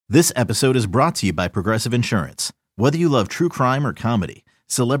This episode is brought to you by Progressive Insurance. Whether you love true crime or comedy,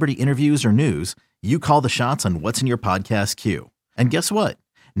 celebrity interviews or news, you call the shots on what's in your podcast queue. And guess what?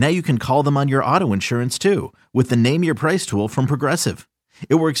 Now you can call them on your auto insurance too with the Name Your Price tool from Progressive.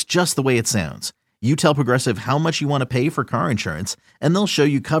 It works just the way it sounds. You tell Progressive how much you want to pay for car insurance, and they'll show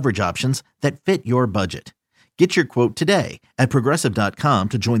you coverage options that fit your budget. Get your quote today at Progressive.com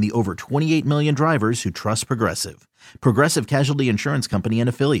to join the over 28 million drivers who trust Progressive. Progressive Casualty Insurance Company and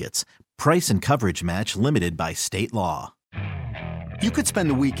Affiliates. Price and coverage match limited by state law. You could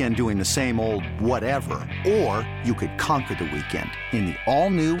spend the weekend doing the same old whatever, or you could conquer the weekend in the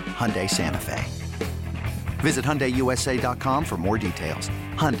all-new Hyundai Santa Fe. Visit HyundaiUSA.com for more details.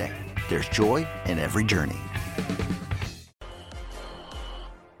 Hyundai, there's joy in every journey.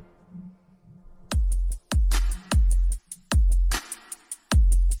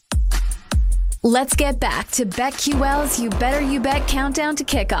 Let's get back to BetQL's You Better You Bet Countdown to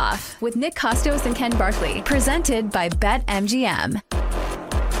Kickoff with Nick Costos and Ken Barkley, presented by BetMGM.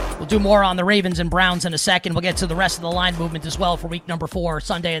 We'll do more on the Ravens and Browns in a second. We'll get to the rest of the line movement as well for week number 4,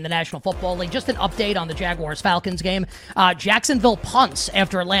 Sunday in the National Football League. Just an update on the Jaguars-Falcons game. Jacksonville punts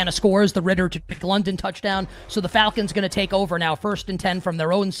after Atlanta scores the Ritter to London touchdown. So the Falcons going to take over now, 1st and 10 from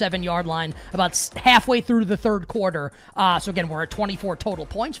their own 7-yard line, about halfway through the third quarter. So again, we're at 24 total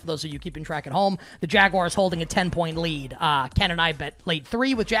points for those of you keeping track at home. The Jaguars holding a 10-point lead. Ken and I bet late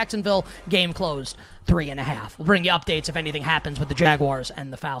 3 with Jacksonville. Game closed 3.5. We'll bring you updates if anything happens with the Jaguars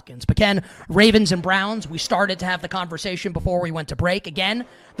and the Falcons. But Ken, Ravens and Browns, we started to have the conversation before we went to break. Again,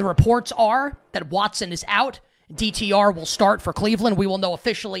 the reports are that Watson is out. DTR will start for Cleveland. We will know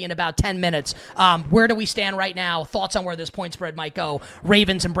officially in about 10 minutes. Where do we stand right now? Thoughts on where this point spread might go?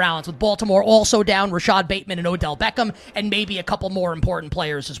 Ravens and Browns, with Baltimore also down, Rashad Bateman and Odell Beckham, and maybe a couple more important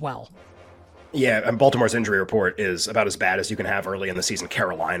players as well. Yeah, and Baltimore's injury report is about as bad as you can have early in the season.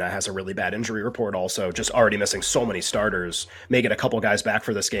 Carolina has a really bad injury report also, just already missing so many starters. May get a couple guys back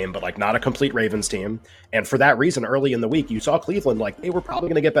for this game, but not a complete Ravens team. And for that reason, early in the week, you saw Cleveland, they were probably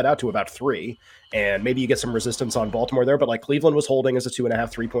going to get bet out to about 3. And maybe you get some resistance on Baltimore there, but Cleveland was holding as a 2.5,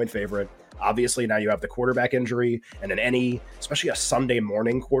 3-point favorite. Obviously, now you have the quarterback injury, and then especially a Sunday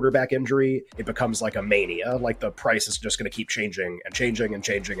morning quarterback injury, it becomes like a mania. The price is just going to keep changing and changing and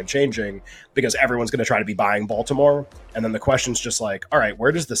changing and changing because everyone's going to try to be buying Baltimore. And then the question's just all right,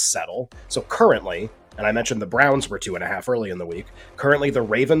 where does this settle? So currently, and I mentioned the Browns were 2.5 early in the week. Currently, the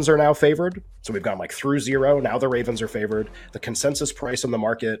Ravens are now favored. So we've gone through 0. Now the Ravens are favored. The consensus price on the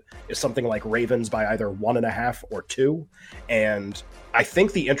market is something like Ravens by either 1.5 or 2. And I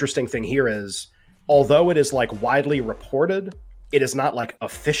think the interesting thing here is, although it is widely reported, it is not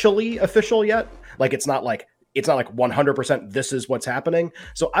officially official yet. It's not 100% this is what's happening.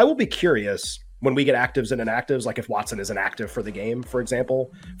 So I will be curious when we get actives and inactives, if Watson is inactive for the game, for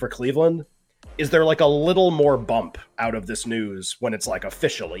example, for Cleveland. Is there a little more bump out of this news when it's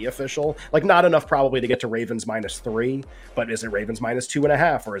officially official? Not enough probably to get to Ravens -3, but is it Ravens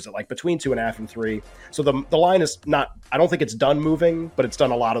 -2.5, or is it between 2.5 and 3? So the line is not, I don't think it's done moving, but it's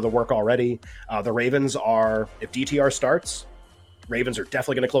done a lot of the work already. The Ravens are, if DTR starts, Ravens are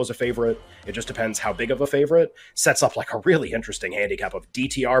definitely going to close a favorite. It just depends how big of a favorite. Sets up a really interesting handicap of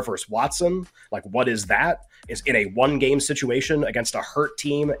DTR versus Watson. What is that? Is in a one-game situation against a hurt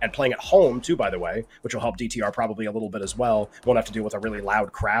team and playing at home too, by the way, which will help DTR probably a little bit as well. Won't have to deal with a really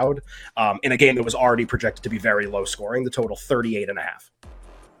loud crowd in a game that was already projected to be very low scoring. The total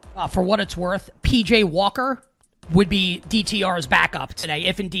 38.5. For what it's worth, PJ Walker would be DTR's backup today,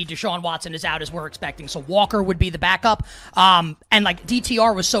 if indeed Deshaun Watson is out as we're expecting. So Walker would be the backup. And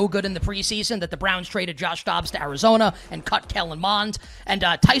DTR was so good in the preseason that the Browns traded Josh Dobbs to Arizona and cut Kellen Mond. And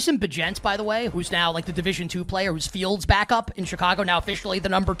Tyson Bagent, by the way, who's now the Division II player, who's Fields' backup in Chicago, now officially the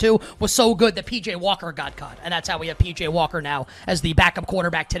number 2, was so good that PJ Walker got cut. And that's how we have PJ Walker now as the backup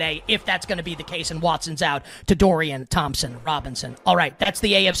quarterback today, if that's going to be the case and Watson's out, to Dorian Thompson-Robinson. All right, that's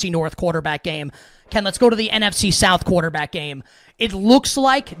the AFC North quarterback game. Ken, let's go to the NFC South quarterback game. It looks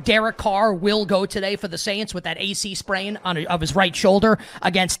like Derek Carr will go today for the Saints with that AC sprain of his right shoulder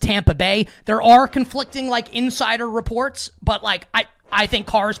against Tampa Bay. There are conflicting insider reports, but I think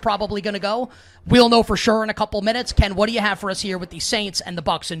Carr is probably going to go. We'll know for sure in a couple minutes. Ken, what do you have for us here with the Saints and the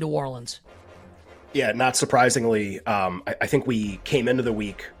Bucs in New Orleans? Yeah, not surprisingly, I think we came into the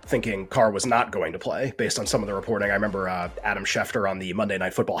week thinking Carr was not going to play based on some of the reporting. I remember Adam Schefter on the Monday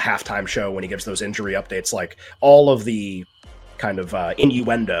Night Football halftime show when he gives those injury updates, all of the kind of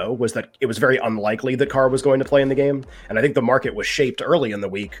innuendo was that it was very unlikely that Carr was going to play in the game. And I think the market was shaped early in the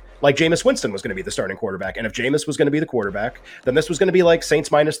week like Jameis Winston was going to be the starting quarterback. And if Jameis was going to be the quarterback, then this was going to be like Saints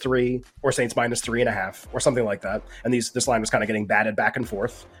 -3 or Saints -3.5 or something like that. And this line was kind of getting batted back and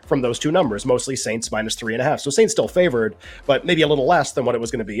forth from those two numbers, mostly Saints -3.5. So Saints still favored, but maybe a little less than what it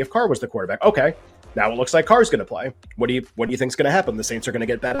was going to be if Carr was the quarterback. Okay. Now it looks like Carr's going to play. What do you think is going to happen? The Saints are going to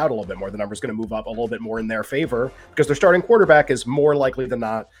get bet out a little bit more. The number's going to move up a little bit more in their favor because their starting quarterback is more likely than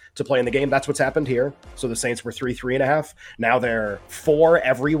not to play in the game. That's what's happened here. So the Saints were 3.5. Now they're 4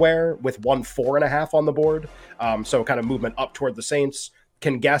 everywhere with 1 4.5 on the board. So kind of movement up toward the Saints.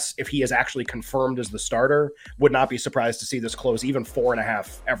 Can guess if he is actually confirmed as the starter. Would not be surprised to see this close even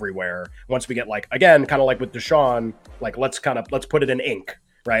 4.5 everywhere. Once we get again, kind of like with Deshaun, let's put it in ink.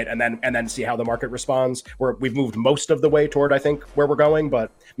 Right. And then see how the market responds. We've moved most of the way toward, I think, where we're going, but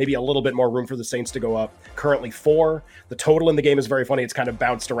maybe a little bit more room for the Saints to go up. Currently 4. The total in the game is very funny. It's kind of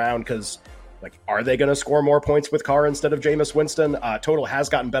bounced around because are they going to score more points with Carr instead of Jameis Winston? Total has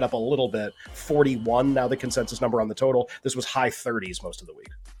gotten bet up a little bit. 41 now the consensus number on the total. This was high 30s most of the week.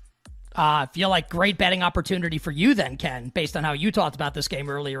 I feel like great betting opportunity for you then, Ken, based on how you talked about this game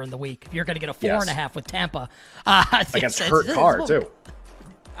earlier in the week. If you're going to get a 4.5 with Tampa. Against hurt Carr, too.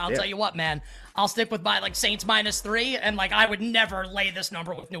 I'll tell you what, man. I'll stick with my Saints -3, and I would never lay this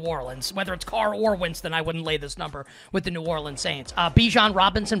number with New Orleans. Whether it's Carr or Winston, I wouldn't lay this number with the New Orleans Saints. Bijan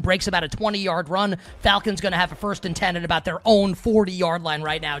Robinson breaks about a 20-yard run. Falcons going to have a 1st and 10 at about their own 40-yard line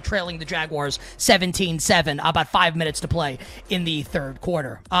right now, trailing the Jaguars 17-7, about 5 minutes to play in the third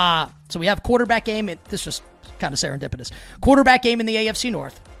quarter. So we have quarterback game. This was kind of serendipitous. Quarterback game in the AFC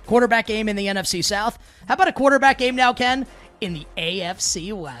North. Quarterback game in the NFC South. How about a quarterback game now, Ken? In the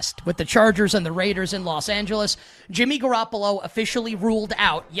AFC West with the Chargers and the Raiders in Los Angeles. Jimmy Garoppolo officially ruled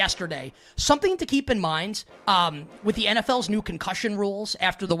out yesterday. Something to keep in mind with the NFL's new concussion rules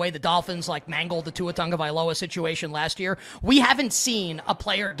after the way the Dolphins mangled the Tua Tagovailoa situation last year. We haven't seen a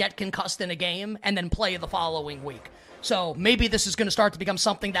player get concussed in a game and then play the following week. So maybe this is going to start to become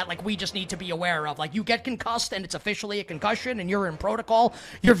something that we just need to be aware of. You get concussed and it's officially a concussion and you're in protocol,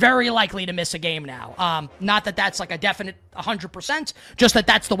 you're very likely to miss a game now. Not that that's a definite 100%, just that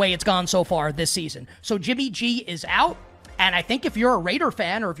that's the way it's gone so far this season. So Jimmy G is out. And I think if you're a Raider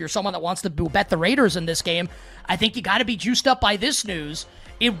fan or if you're someone that wants to bet the Raiders in this game, I think you got to be juiced up by this news.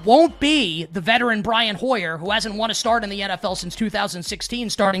 It won't be the veteran Brian Hoyer, who hasn't won a start in the NFL since 2016,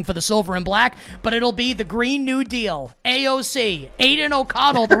 starting for the Silver and Black, but it'll be the Green New Deal, AOC, Aiden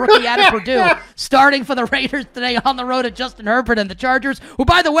O'Connell, the rookie out of Purdue, starting for the Raiders today on the road at Justin Herbert and the Chargers, who,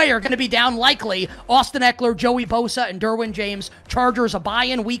 by the way, are going to be down likely Austin Eckler, Joey Bosa, and Derwin James. Chargers a bye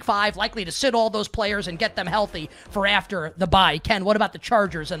in Week 5, likely to sit all those players and get them healthy for after the bye. Ken, what about the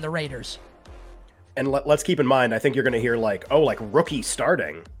Chargers and the Raiders? And let's keep in mind, I think you're going to hear rookie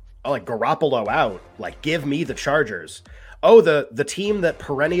starting. Garoppolo out. Give me the Chargers. The team that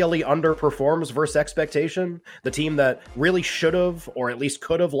perennially underperforms versus expectation, the team that really should have, or at least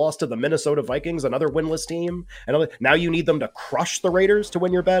could have, lost to the Minnesota Vikings, another winless team. And now you need them to crush the Raiders to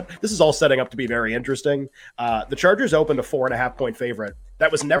win your bet. This is all setting up to be very interesting. The Chargers opened a 4.5-point favorite.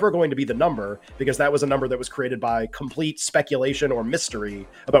 That was never going to be the number because that was a number that was created by complete speculation or mystery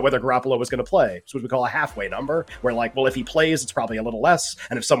about whether Garoppolo was going to play. It's what we call a halfway number, where if he plays, it's probably a little less.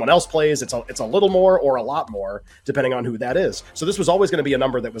 And if someone else plays, it's a little more or a lot more, depending on who that is. So this was always going to be a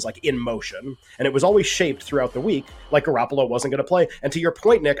number that was in motion. And it was always shaped throughout the week Garoppolo wasn't going to play. And to your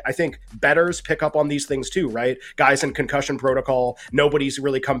point, Nick, I think bettors pick up on these things too, right? Guys in concussion protocol, nobody's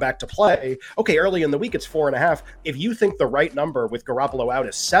really come back to play. Okay, early in the week, it's 4.5. If you think the right number with Garoppolo out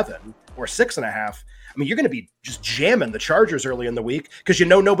is 7 or 6.5, you're going to be just jamming the Chargers early in the week because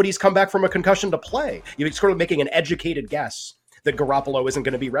nobody's come back from a concussion to play. You're sort of making an educated guess that Garoppolo isn't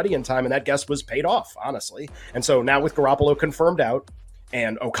going to be ready in time, and that guess was paid off, honestly. And so now with Garoppolo confirmed out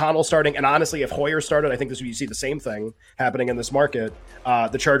and O'Connell starting, and honestly, if Hoyer started, I think you see the same thing happening in this market.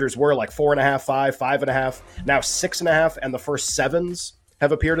 The Chargers were 4.5, 5, 5.5, now 6.5, and the first 7s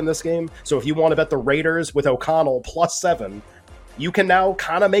have appeared in this game. So if you want to bet the Raiders with O'Connell plus 7, you can now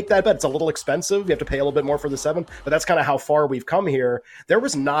kind of make that bet. It's a little expensive. You have to pay a little bit more for the 7, but that's kind of how far we've come here. There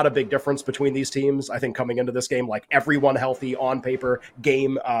was not a big difference between these teams, I think, coming into this game, everyone healthy on paper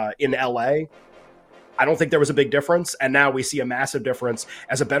game in LA. I don't think there was a big difference. And now we see a massive difference.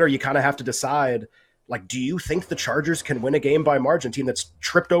 As a bettor, you kind of have to decide, do you think the Chargers can win a game by margin? Team that's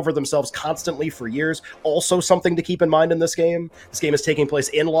tripped over themselves constantly for years. Also something to keep in mind in this game. This game is taking place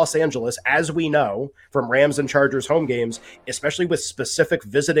in Los Angeles, as we know from Rams and Chargers home games, especially with specific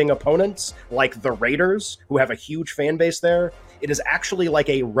visiting opponents like the Raiders, who have a huge fan base there. it is actually like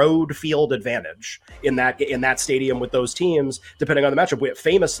a road field advantage in that stadium with those teams, depending on the matchup.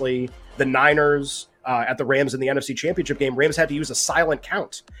 Famously, the Niners at the Rams in the NFC Championship game, Rams had to use a silent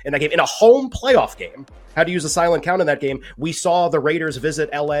count in that game. In a home playoff game, had to use a silent count in that game. We saw the Raiders visit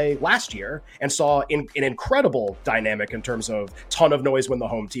LA last year and saw an incredible dynamic in terms of ton of noise when the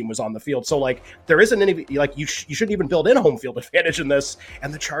home team was on the field. So like there isn't any, like you shouldn't even build in a home field advantage in this,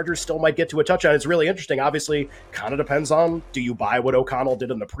 and the Chargers still might get to a touchdown. It's really interesting. Obviously, kind of depends on, do you buy what O'Connell did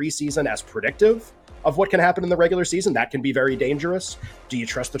in the preseason as predictive of what can happen in the regular season? That can be very dangerous. Do you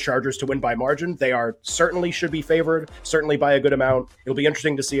trust the Chargers to win by margin? They certainly should be favored, certainly by a good amount. It'll be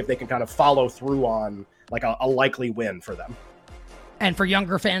interesting to see if they can kind of follow through on like a likely win for them. And for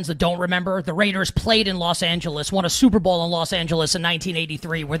younger fans that don't remember, the Raiders played in Los Angeles, won a Super Bowl in Los Angeles in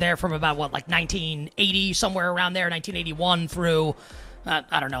 1983. We're there from about, 1980, somewhere around there, 1981 through...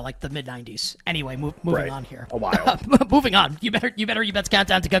 I don't know, like the mid-90s. Anyway, moving on here. A while. Moving on. You bet's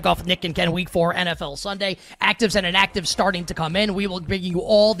countdown to kick off with Nick and Ken, Week 4 NFL Sunday. Actives and inactives starting to come in. We will bring you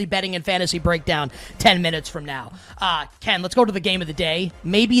all the betting and fantasy breakdown 10 minutes from now. Ken, let's go to the game of the day.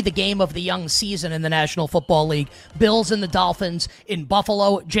 Maybe the game of the young season in the National Football League. Bills and the Dolphins in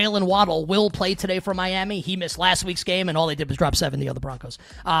Buffalo. Jalen Waddle will play today for Miami. He missed last week's game, and all they did was drop 7 the other Broncos.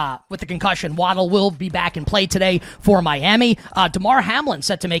 With the concussion, Waddle will be back and play today for Miami. DeMar Hamlin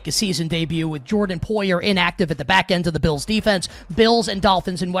set to make a season debut with Jordan Poyer inactive at the back end of the Bills defense. Bills and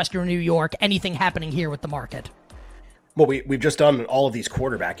Dolphins in Western New York. Anything happening here with the market? Well, we've just done all of these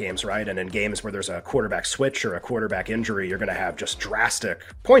quarterback games, right? And in games where there's a quarterback switch or a quarterback injury, you're going to have just drastic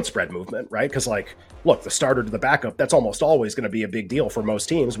point spread movement, right? Because look, the starter to the backup, that's almost always going to be a big deal for most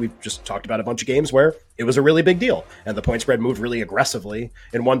teams. We've just talked about a bunch of games where it was a really big deal and the point spread moved really aggressively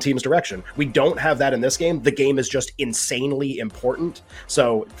in one team's direction. We don't have that in this game. The game is just insanely important.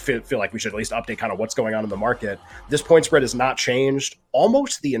 So feel like we should at least update kind of what's going on in the market. This point spread has not changed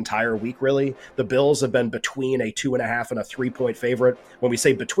almost the entire week, really. The Bills have been between a 2.5 and a 3-point favorite. When we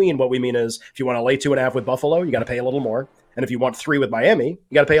say between, what we mean is if you want to lay 2.5 with Buffalo, you got to pay a little more. And if you want 3 with Miami,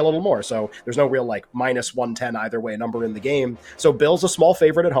 you got to pay a little more. So there's no real minus 110 either way number in the game. So Bills a small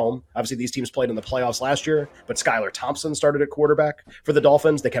favorite at home. Obviously, these teams played in the playoffs last year, but Skylar Thompson started at quarterback for the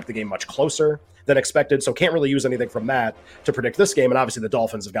Dolphins. They kept the game much closer than expected, so can't really use anything from that to predict this game. And obviously, the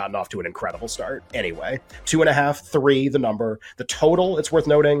Dolphins have gotten off to an incredible start anyway. 2.5, 3, the number. The total, it's worth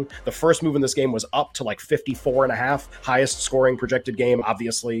noting, the first move in this game was up to 54.5, highest scoring projected game,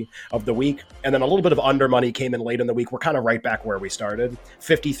 obviously, of the week. And then a little bit of under money came in late in the week. We're kind of right back where we started.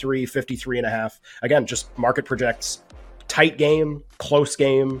 53.5. Again, just market projects tight game, close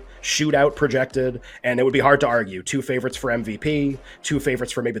game, shootout projected, and it would be hard to argue. 2 favorites for MVP, 2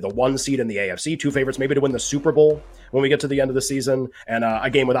 favorites for maybe the 1 seed in the AFC, 2 favorites maybe to win the Super Bowl when we get to the end of the season, and a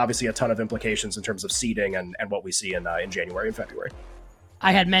game with obviously a ton of implications in terms of seeding and what we see in January and February.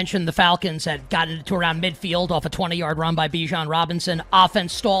 I had mentioned the Falcons had gotten to around midfield off a 20-yard run by Bijan Robinson.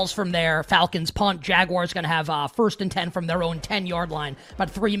 Offense stalls from there. Falcons punt. Jaguars going to have 1st and 10 from their own 10-yard line. About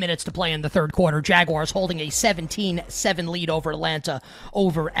 3 minutes to play in the third quarter. Jaguars holding a 17-7 lead over Atlanta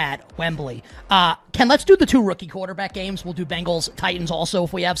over at Wembley. Ken, let's do the 2 rookie quarterback games. We'll do Bengals-Titans also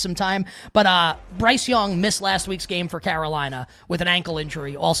if we have some time. But Bryce Young missed last week's game for Carolina with an ankle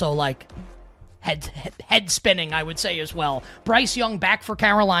injury. Also, head spinning, I would say, as well. Bryce Young back for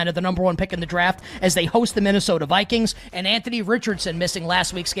Carolina, the number 1 pick in the draft, as they host the Minnesota Vikings. And Anthony Richardson missing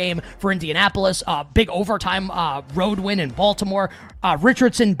last week's game for Indianapolis. Big overtime road win in Baltimore.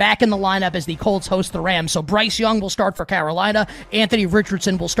 Richardson back in the lineup as the Colts host the Rams. So Bryce Young will start for Carolina. Anthony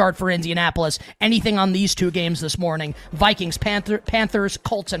Richardson will start for Indianapolis. Anything on these 2 games this morning? Vikings, Panthers,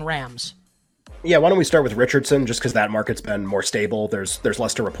 Colts, and Rams. Yeah, why don't we start with Richardson, just because that market's been more stable. There's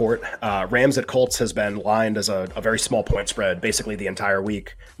less to report. Rams at Colts has been lined as a very small point spread basically the entire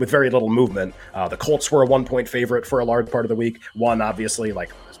week with very little movement. The Colts were a 1-point favorite for a large part of the week. One, obviously,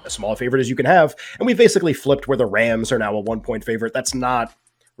 as small a favorite as you can have. And we basically flipped where the Rams are now a 1-point favorite. That's not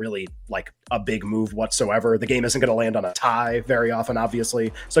really a big move whatsoever. The game isn't going to land on a tie very often,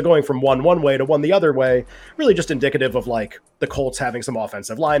 obviously. So going from one way to one the other way, really just indicative of the Colts having some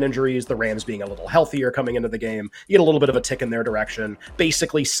offensive line injuries, the Rams being a little healthier coming into the game. You get a little bit of a tick in their direction.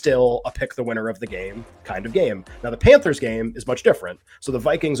 Basically still a pick the winner of the game kind of game. Now the Panthers game is much different. So the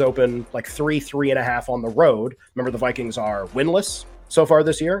Vikings open 3.5 on the road. Remember, the Vikings are winless so far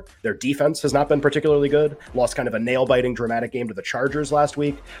this year. Their defense has not been particularly good. Lost kind of a nail-biting dramatic game to the Chargers last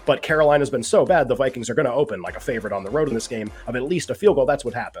week. But Carolina's been so bad, the Vikings are going to open a favorite on the road in this game of at least a field goal. That's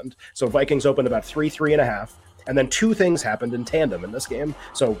what happened. So Vikings opened about 3.5. And then two things happened in tandem in this game.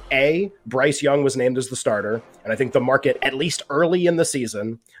 So A, Bryce Young was named as the starter. And I think the market, at least early in the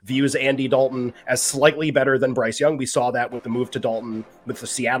season, views Andy Dalton as slightly better than Bryce Young. We saw that with the move to Dalton with the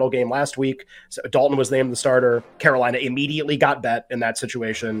Seattle game last week. So Dalton was named the starter. Carolina immediately got bet in that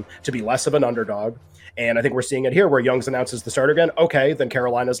situation to be less of an underdog. And I think we're seeing it here where Young's announced as the starter again. Okay, then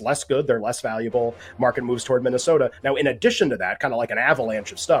Carolina's less good. They're less valuable. Market moves toward Minnesota. Now, in addition to that, kind of like an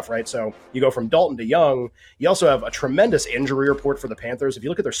avalanche of stuff, right? So you go from Dalton to Young. You also have a tremendous injury report for the Panthers. If you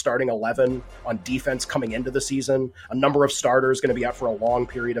look at their starting 11 on defense coming into the season, a number of starters going to be out for a long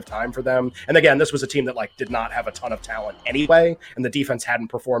period of time for them. And again, this was a team that did not have a ton of talent anyway, and the defense hadn't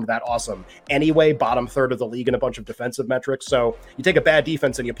performed that awesome anyway, bottom third of the league in a bunch of defensive metrics. So you take a bad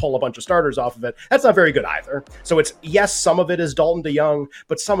defense and you pull a bunch of starters off of it. That's not very good either. So it's, yes, some of it is Dalton to Young,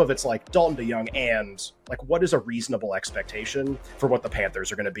 but some of it's Dalton to Young and what is a reasonable expectation for what the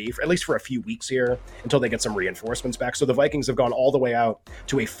Panthers are going to be, at least for a few weeks here until they get some reinforcements back. So the Vikings have gone all the way out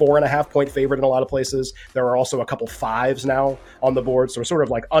to a 4.5-point favorite in a lot of places. There are also a couple 5s now on the board. So sort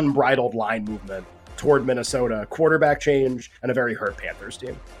of unbridled line movement toward Minnesota, quarterback change, and a very hurt Panthers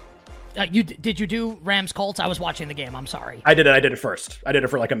team. Did you do Rams Colts? I was watching the game. I'm sorry. I did it first. I did it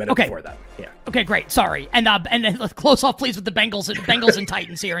for a minute before that. Yeah. Okay, great. Sorry. And let's close off, please, with the Bengals and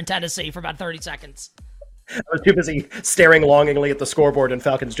Titans here in Tennessee for about 30 seconds. I was too busy staring longingly at the scoreboard and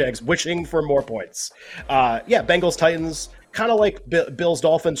Falcons-Jags, wishing for more points. Bengals-Titans, kind of like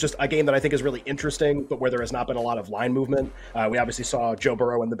Bills-Dolphins, just a game that I think is really interesting, but where there has not been a lot of line movement. We obviously saw Joe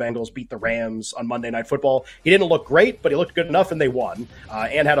Burrow and the Bengals beat the Rams on Monday Night Football. He didn't look great, but he looked good enough, and they won,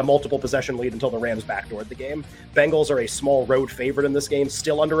 and had a multiple possession lead until the Rams backdoored the game. Bengals are a small road favorite in this game,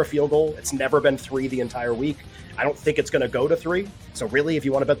 still under a field goal. It's never been 3 the entire week. I don't think it's going to go to 3. So really, if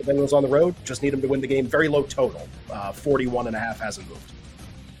you want to bet the Bengals on the road, just need them to win the game. Very low total. 41.5 hasn't moved.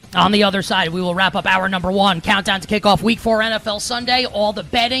 On the other side, we will wrap up hour number 1. Countdown to kickoff Week 4 NFL Sunday. All the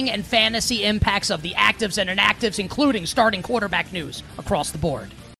betting and fantasy impacts of the actives and inactives, including starting quarterback news across the board.